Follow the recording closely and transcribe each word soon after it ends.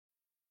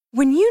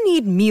When you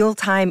need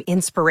mealtime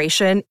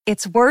inspiration,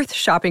 it's worth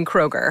shopping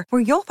Kroger,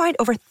 where you'll find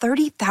over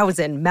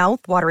 30,000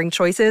 mouth-watering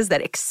choices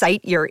that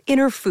excite your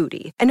inner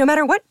foodie. And no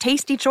matter what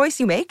tasty choice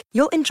you make,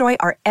 you'll enjoy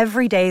our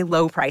everyday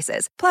low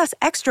prices, plus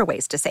extra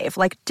ways to save,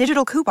 like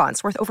digital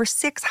coupons worth over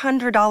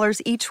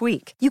 $600 each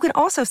week. You can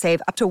also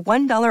save up to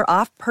 $1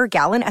 off per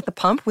gallon at the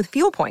pump with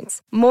fuel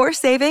points. More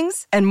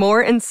savings and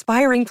more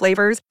inspiring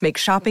flavors make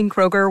shopping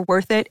Kroger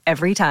worth it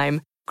every time.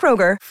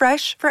 Kroger,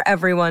 fresh for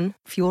everyone.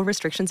 Fuel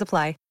restrictions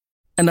apply.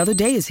 Another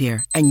day is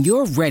here, and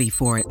you're ready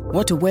for it.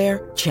 What to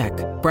wear? Check.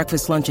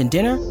 Breakfast, lunch, and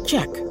dinner?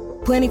 Check.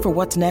 Planning for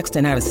what's next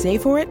and how to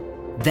save for it?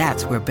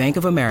 That's where Bank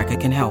of America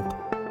can help.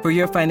 For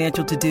your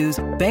financial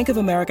to-dos, Bank of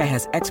America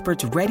has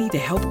experts ready to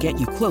help get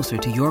you closer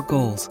to your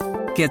goals.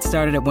 Get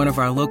started at one of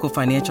our local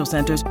financial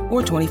centers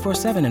or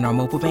 24/7 in our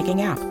mobile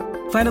banking app.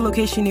 Find a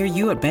location near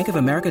you at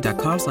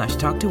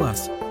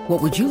bankofamerica.com/talktous.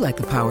 What would you like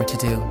the power to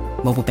do?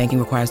 Mobile banking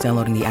requires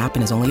downloading the app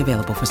and is only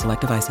available for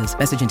select devices.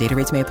 Message and data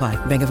rates may apply.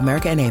 Bank of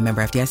America N.A.,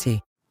 member FDIC.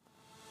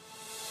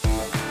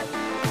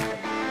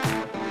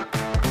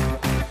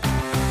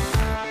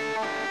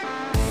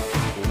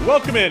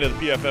 Welcome into the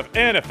PFF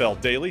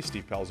NFL Daily.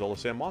 Steve Palazzolo,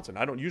 Sam Monson.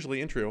 I don't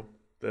usually intro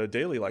the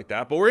daily like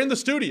that, but we're in the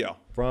studio.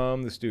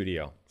 From the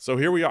studio. So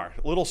here we are,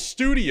 a little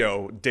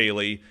studio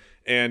daily.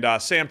 And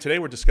Sam, today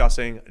we're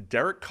discussing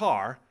Derek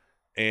Carr.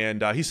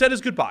 And he said his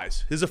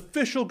goodbyes, his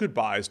official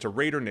goodbyes to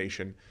Raider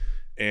Nation.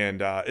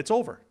 And it's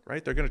over,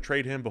 right? They're going to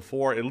trade him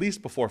at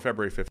least before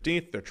February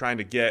 15th. They're trying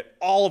to get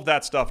all of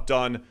that stuff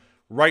done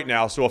right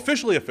now. So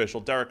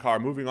official, Derek Carr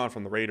moving on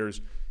from the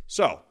Raiders.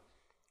 So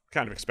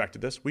kind of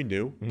expected this. We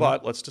knew,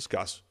 but let's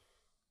discuss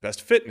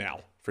best fit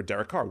now for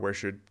Derek Carr. Where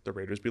should the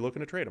Raiders be looking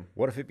to trade him?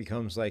 What if it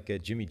becomes like a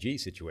Jimmy G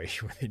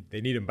situation where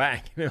they need him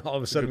back? And all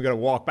of a sudden we've got to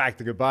walk back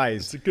the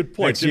goodbyes. It's a good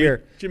point.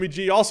 Jimmy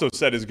G also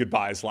said his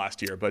goodbyes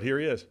last year, but here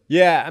he is.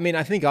 Yeah, I mean,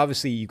 I think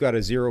obviously you've got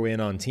to zero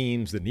in on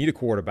teams that need a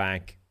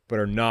quarterback but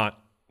are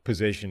not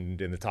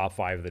positioned in the top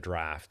 5 of the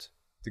draft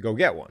to go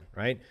get one,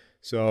 right?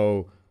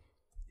 So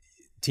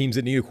teams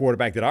that need a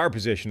quarterback that are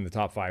positioned in the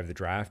top 5 of the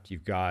draft,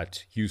 you've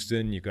got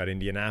Houston, you've got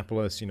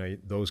Indianapolis,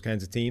 those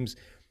kinds of teams.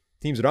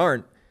 Teams that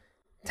aren't,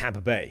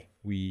 Tampa Bay.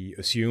 We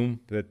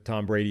assume that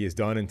Tom Brady is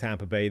done in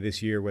Tampa Bay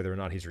this year, whether or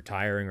not he's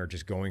retiring or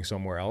just going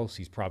somewhere else.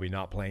 He's probably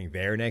not playing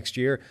there next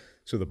year.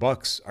 So the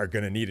Bucs are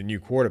going to need a new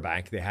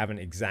quarterback. They haven't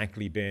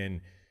exactly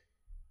been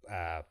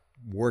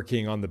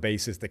working on the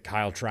basis that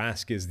Kyle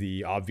Trask is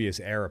the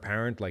obvious heir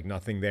apparent. Like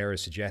nothing there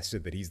has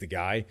suggested that he's the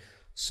guy.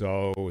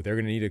 So they're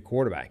going to need a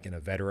quarterback. And a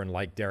veteran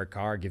like Derek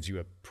Carr gives you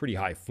a pretty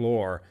high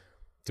floor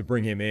to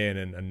bring him in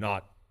and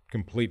not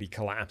completely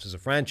collapse as a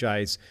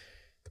franchise.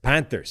 The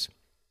Panthers.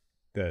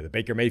 The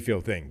Baker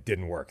Mayfield thing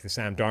didn't work. The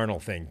Sam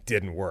Darnold thing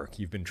didn't work.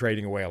 You've been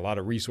trading away a lot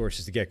of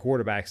resources to get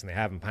quarterbacks, and they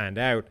haven't panned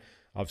out.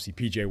 Obviously,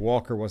 P.J.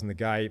 Walker wasn't the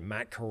guy.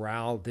 Matt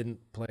Corral didn't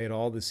play at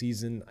all this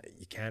season.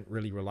 You can't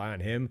really rely on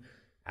him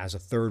as a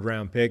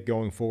third-round pick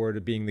going forward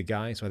to being the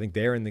guy. So I think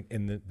they're in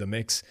the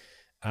mix.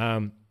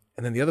 And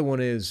then the other one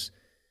is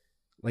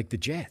like the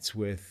Jets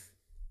with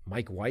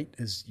Mike White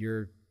as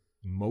your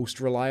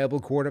most reliable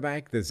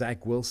quarterback. The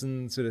Zach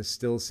Wilson sort of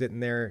still sitting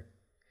there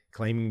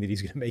claiming that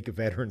he's going to make a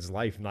veteran's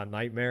life not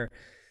nightmare.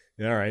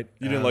 All right.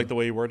 You didn't like the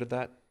way he worded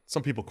that?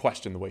 Some people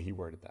question the way he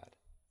worded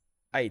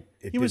that.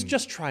 He was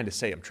just trying to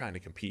say, I'm trying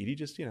to compete. He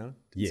just, didn't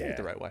say it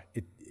the right way.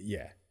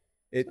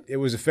 It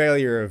was a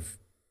failure of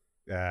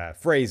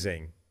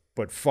phrasing,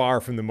 but far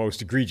from the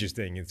most egregious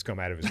thing that's come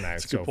out of his mouth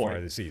so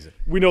far this season.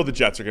 We know the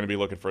Jets are going to be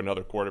looking for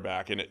another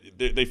quarterback, and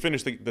they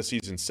finished the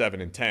season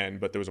 7-10,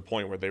 but there was a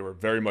point where they were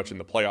very much in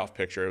the playoff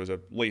picture. It was a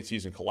late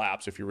season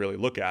collapse if you really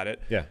look at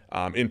it,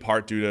 in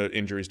part due to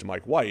injuries to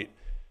Mike White.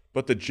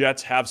 But the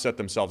Jets have set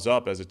themselves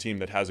up as a team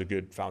that has a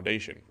good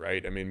foundation,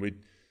 right? I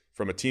mean,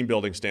 from a team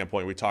building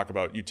standpoint, we talk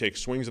about you take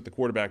swings at the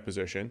quarterback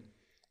position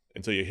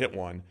until you hit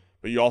one,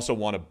 but you also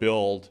want to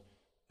build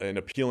an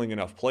appealing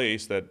enough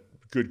place that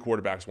good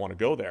quarterbacks want to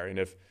go there. And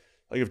if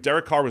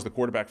Derek Carr was the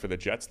quarterback for the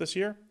Jets this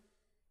year,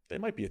 they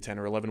might be a 10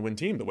 or 11 win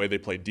team, the way they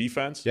played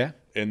defense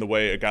and the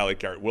way a guy like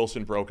Garrett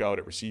Wilson broke out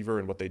at receiver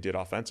and what they did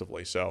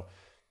offensively. So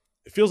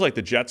it feels like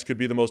the Jets could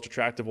be the most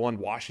attractive one.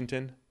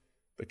 Washington,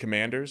 the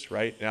Commanders,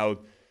 right? Now,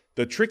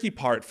 the tricky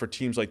part for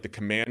teams like the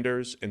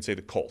Commanders and, say,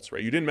 the Colts,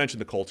 right? You didn't mention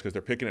the Colts because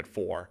they're picking at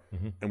 4,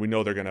 and we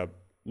know they're going to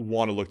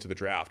want to look to the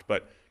draft.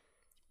 But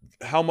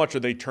how much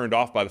are they turned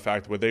off by the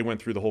fact where they went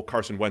through the whole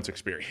Carson Wentz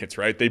experience,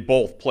 right? They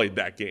both played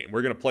that game.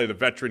 We're going to play the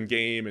veteran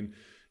game and,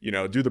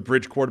 do the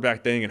bridge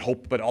quarterback thing and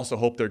hope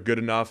they're good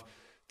enough.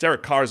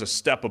 Derek Carr is a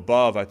step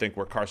above, I think,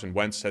 where Carson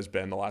Wentz has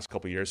been the last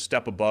couple of years,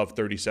 step above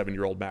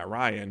 37-year-old Matt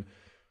Ryan.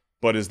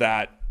 But is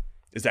that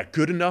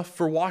good enough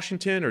for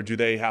Washington, or do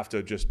they have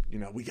to just,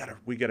 we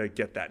gotta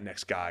get that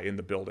next guy in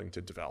the building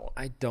to develop?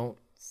 I don't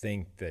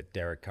think that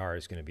Derek Carr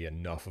is going to be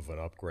enough of an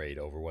upgrade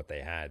over what they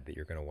had that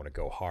you're going to want to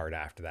go hard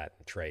after that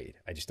in trade.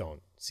 I just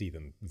don't see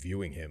them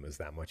viewing him as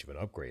that much of an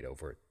upgrade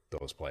over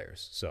those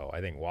players. So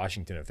I think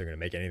Washington, if they're going to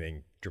make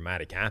anything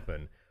dramatic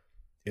happen,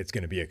 it's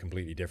going to be a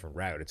completely different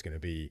route. It's going to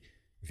be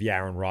the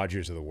Aaron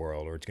Rodgers of the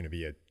world, or it's going to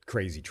be a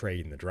crazy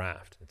trade in the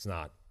draft. It's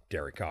not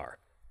Derek Carr.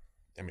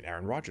 I mean,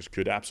 Aaron Rodgers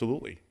could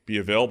absolutely be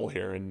available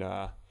here and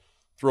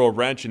throw a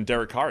wrench in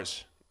Derek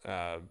Carr's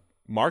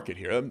market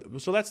here.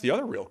 So that's the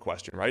other real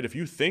question, right? If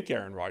you think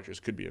Aaron Rodgers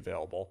could be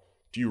available,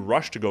 do you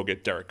rush to go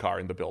get Derek Carr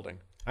in the building?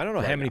 I don't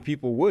know how many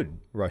people would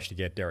rush to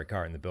get Derek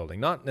Carr in the building.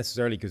 Not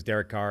necessarily because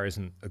Derek Carr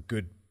isn't a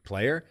good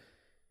player,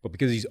 but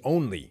because he's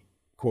only,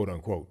 quote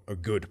unquote, a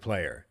good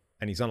player.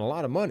 And he's on a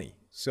lot of money.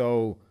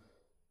 So,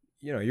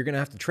 you're going to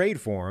have to trade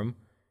for him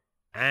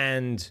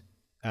and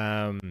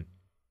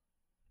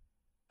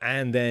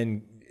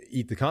then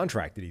eat the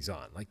contract that he's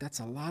on. Like, that's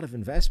a lot of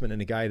investment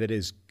in a guy that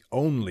is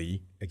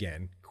only,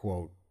 again,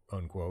 quote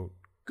unquote,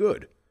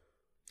 good.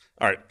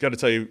 All right, got to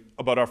tell you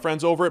about our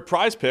friends over at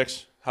Prize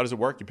Picks. How does it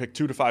work? You pick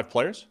 2 to 5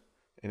 players,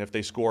 and if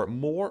they score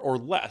more or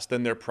less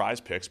than their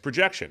Prize Picks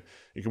projection,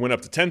 you can win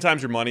up to 10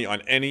 times your money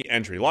on any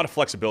entry. A lot of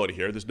flexibility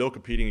here. There's no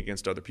competing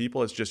against other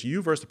people. It's just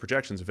you versus the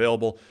projections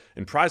available,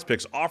 and Prize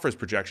Picks offers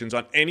projections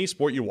on any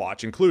sport you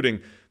watch,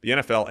 including the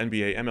NFL,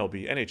 NBA,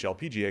 MLB, NHL,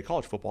 PGA,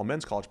 college football,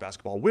 men's college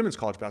basketball, women's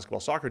college basketball,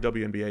 soccer,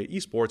 WNBA,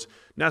 esports,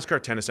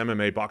 NASCAR, tennis,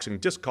 MMA, boxing,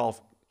 disc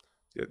golf,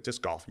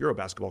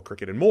 Eurobasketball,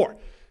 cricket, and more.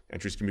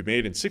 Entries can be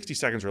made in 60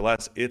 seconds or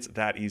less. It's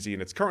that easy,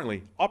 and it's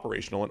currently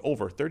operational in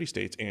over 30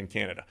 states and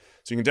Canada.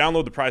 So you can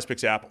download the Prize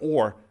Picks app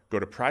or go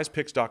to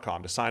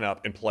prizepicks.com to sign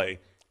up and play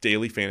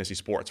daily fantasy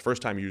sports.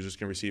 First-time users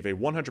can receive a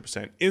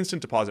 100%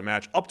 instant deposit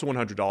match up to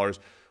 $100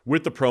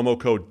 with the promo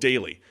code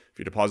DAILY. If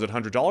you deposit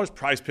 $100,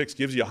 Prize Picks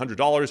gives you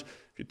 $100. If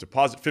you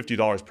deposit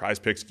 $50, Prize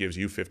Picks gives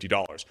you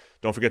 $50.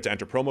 Don't forget to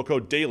enter promo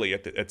code DAILY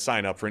at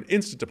sign up for an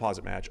instant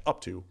deposit match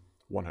up to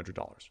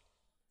 $100.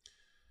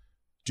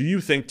 Do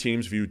you think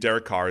teams view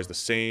Derek Carr as the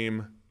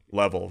same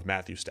level of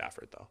Matthew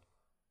Stafford, though?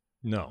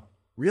 No.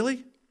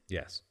 Really?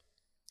 Yes.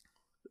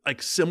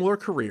 Like similar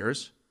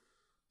careers,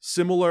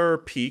 similar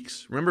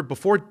peaks. Remember,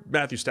 before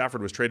Matthew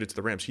Stafford was traded to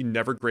the Rams, he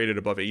never graded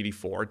above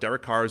 84.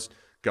 Derek Carr's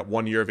got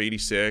 1 year of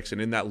 86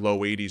 and in that low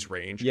 80s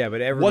range. Yeah,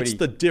 but what's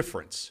the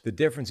difference? The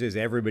difference is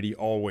everybody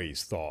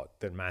always thought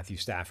that Matthew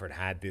Stafford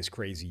had this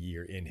crazy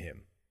year in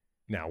him.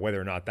 Now, whether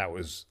or not that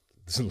was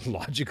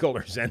logical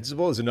or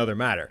sensible is another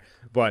matter.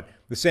 But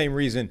the same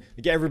reason,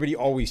 like, everybody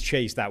always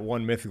chased that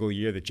one mythical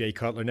year that Jay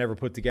Cutler never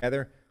put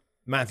together.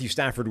 Matthew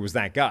Stafford was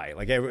that guy.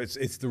 Like,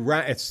 it's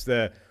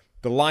the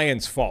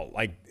Lions' fault.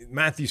 Like,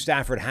 Matthew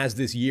Stafford has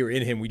this year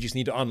in him. We just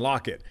need to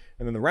unlock it.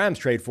 And then the Rams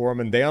trade for him,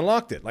 and they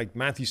unlocked it. Like,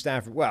 Matthew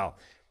Stafford, well,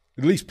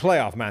 at least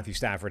playoff Matthew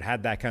Stafford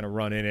had that kind of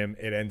run in him.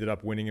 It ended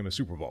up winning him a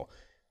Super Bowl.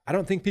 I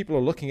don't think people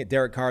are looking at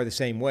Derek Carr the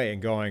same way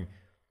and going,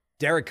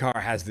 Derek Carr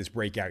has this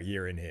breakout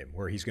year in him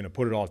where he's going to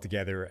put it all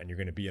together and you're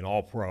going to be an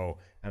all-pro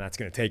and that's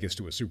going to take us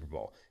to a Super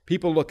Bowl.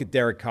 People look at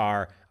Derek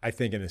Carr, I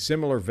think, in a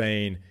similar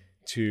vein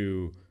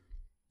to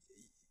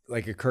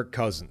like a Kirk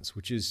Cousins,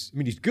 which is, I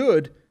mean, he's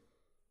good.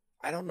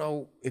 I don't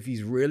know if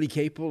he's really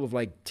capable of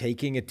like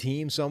taking a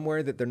team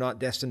somewhere that they're not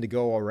destined to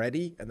go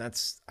already. And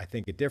that's, I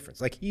think, a difference.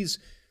 Like he's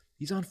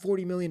on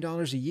 $40 million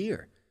a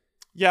year.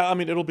 Yeah, I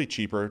mean, it'll be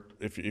cheaper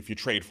if you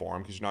trade for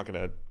him because you're not going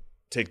to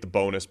take the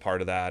bonus part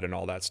of that and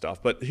all that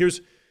stuff. But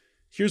here's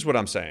what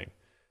I'm saying.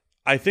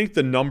 I think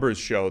the numbers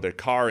show that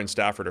Carr and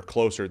Stafford are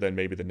closer than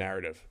maybe the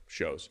narrative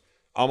shows.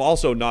 I'm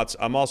also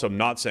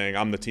not saying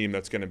I'm the team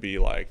that's going to be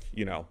like,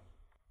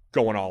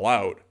 going all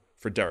out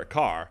for Derek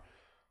Carr.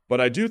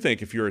 But I do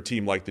think if you're a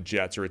team like the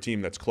Jets or a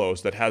team that's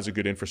close, that has a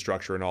good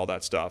infrastructure and all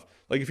that stuff,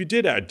 like if you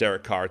did add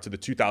Derek Carr to the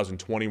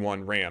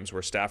 2021 Rams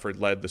where Stafford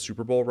led the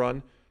Super Bowl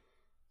run,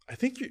 I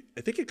think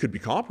it could be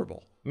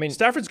comparable. I mean,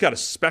 Stafford's got a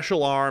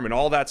special arm and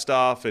all that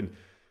stuff,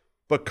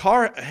 but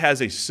Carr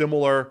has a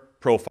similar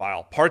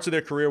profile. Parts of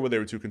their career where they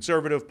were too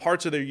conservative,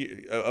 parts of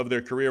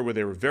their career where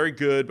they were very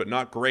good but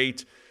not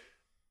great.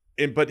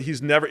 But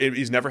he's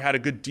never had a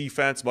good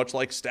defense, much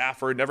like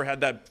Stafford. Never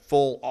had that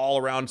full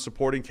all-around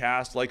supporting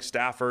cast like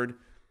Stafford.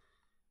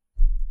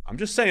 I'm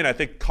just saying I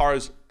think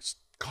Carr's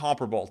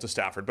comparable to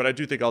Stafford, but I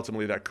do think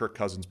ultimately that Kirk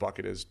Cousins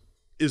bucket is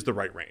the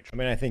right range. I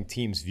mean, I think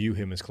teams view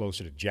him as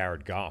closer to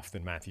Jared Goff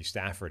than Matthew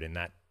Stafford in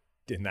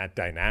that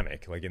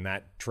dynamic, like in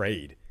that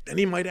trade. Then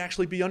he might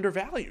actually be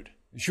undervalued.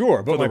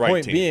 Sure, but my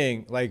point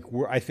being, like,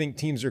 I think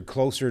teams are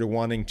closer to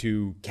wanting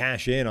to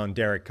cash in on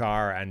Derek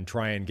Carr and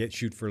try and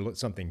shoot for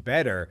something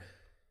better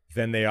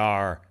than they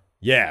are,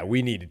 yeah,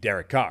 we need a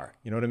Derek Carr.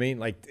 You know what I mean?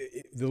 Like,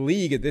 the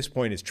league at this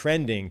point is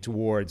trending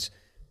towards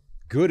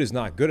good is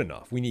not good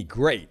enough. We need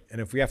great. And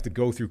if we have to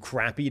go through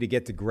crappy to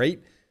get to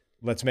great,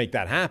 let's make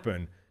that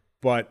happen.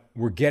 But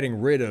we're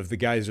getting rid of the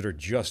guys that are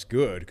just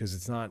good because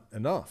it's not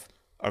enough.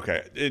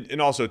 Okay.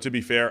 And also, to be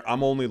fair,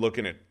 I'm only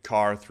looking at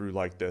Carr through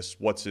like this,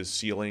 what's his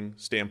ceiling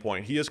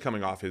standpoint. He is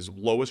coming off his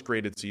lowest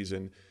graded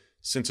season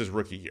since his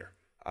rookie year.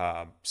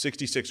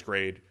 66th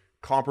grade,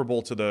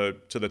 comparable to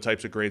the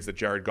types of grades that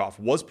Jared Goff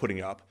was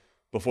putting up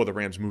before the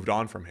Rams moved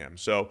on from him.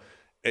 So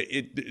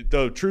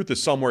the truth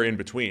is somewhere in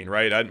between,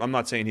 right? I'm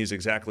not saying he's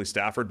exactly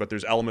Stafford, but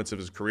there's elements of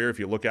his career, if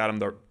you look at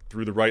him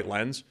through the right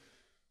lens,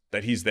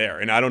 that he's there.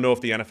 And I don't know if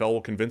the NFL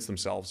will convince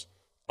themselves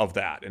of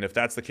that. And if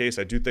that's the case,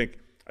 I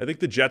think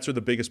the Jets are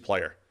the biggest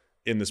player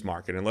in this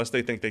market. Unless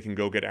they think they can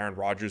go get Aaron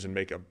Rodgers and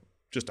make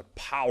just a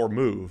power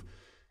move,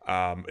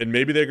 And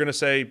maybe they're going to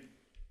say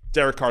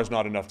Derek Carr's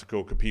not enough to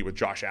go compete with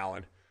Josh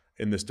Allen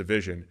in this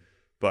division,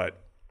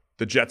 but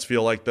the Jets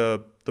feel like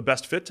the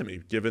best fit to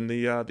me, given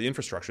the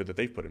infrastructure that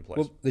they've put in place.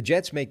 Well, the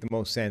Jets make the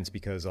most sense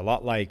because a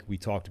lot like we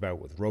talked about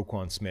with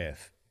Roquan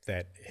Smith,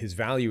 that his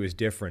value is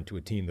different to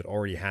a team that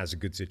already has a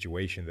good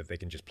situation that they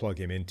can just plug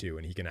him into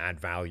and he can add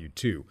value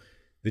to.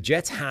 The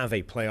Jets have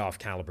a playoff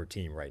caliber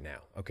team right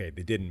now. Okay,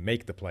 they didn't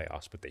make the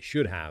playoffs, but they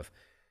should have.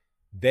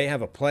 They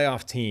have a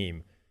playoff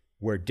team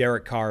where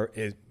Derek Carr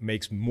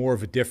makes more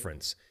of a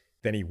difference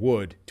than he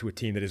would to a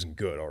team that isn't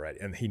good already,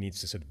 and he needs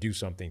to sort of do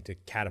something to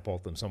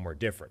catapult them somewhere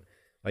different.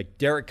 Like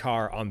Derek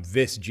Carr on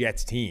this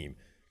Jets team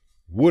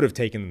would have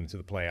taken them to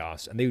the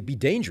playoffs, and they would be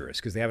dangerous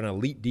because they have an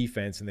elite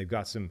defense and they've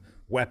got some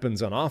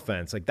weapons on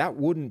offense. Like that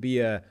wouldn't be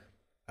a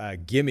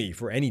gimme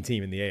for any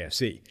team in the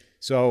AFC.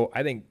 So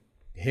I think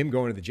him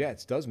going to the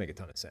Jets does make a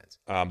ton of sense.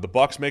 The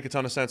Bucs make a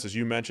ton of sense, as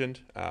you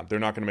mentioned. They're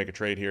not going to make a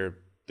trade here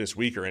this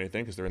week or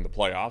anything because they're in the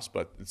playoffs,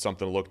 but it's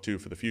something to look to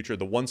for the future.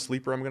 The one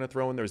sleeper I'm going to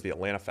throw in there is the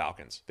Atlanta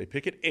Falcons. They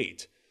pick at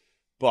 8,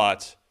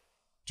 but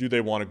do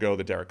they want to go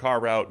the Derek Carr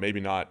route? Maybe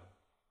not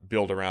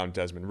build around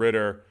Desmond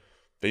Ridder.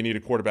 They need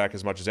a quarterback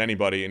as much as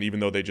anybody, and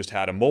even though they just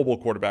had a mobile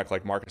quarterback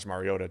like Marcus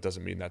Mariota, it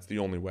doesn't mean that's the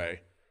only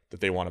way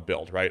that they want to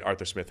build, right?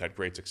 Arthur Smith had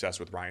great success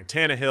with Ryan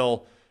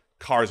Tannehill.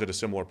 Carr's at a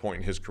similar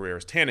point in his career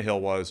as Tannehill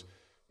was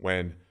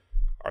when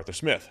Arthur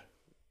Smith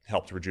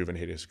helped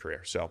rejuvenate his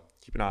career. So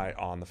keep an eye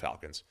on the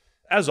Falcons.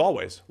 As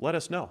always, let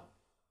us know.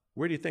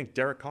 Where do you think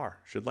Derek Carr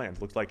should land?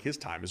 Looks like his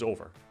time is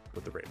over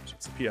with the Raiders.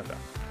 It's the PFF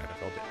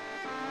NFL Day.